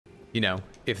you know,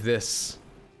 if this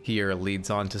here leads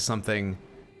on to something,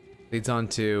 leads on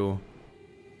to...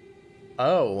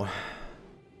 Oh.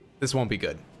 This won't be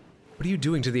good. What are you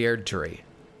doing to the Erdtree?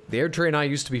 The Erdtree and I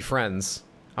used to be friends.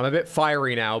 I'm a bit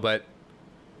fiery now, but...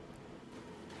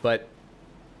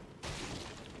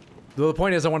 The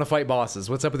point is I want to fight bosses.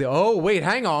 What's up with the... Oh, wait,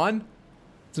 hang on!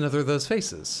 It's another of those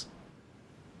faces.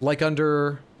 Like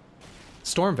under...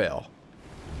 Stormveil.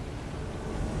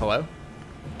 Hello?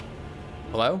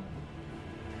 Hello?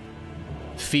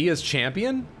 Fia's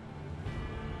champion?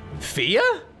 Fia?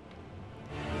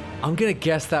 I'm gonna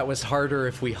guess that was harder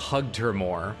if we hugged her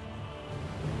more.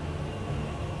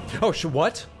 Oh,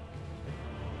 what?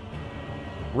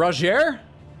 Rogier?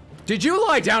 Did you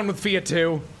lie down with Fia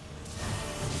too?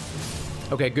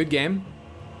 Okay, good game.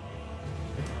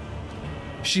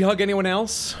 She hug anyone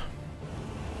else?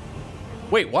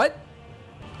 Wait, what?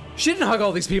 She didn't hug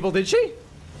all these people, did she?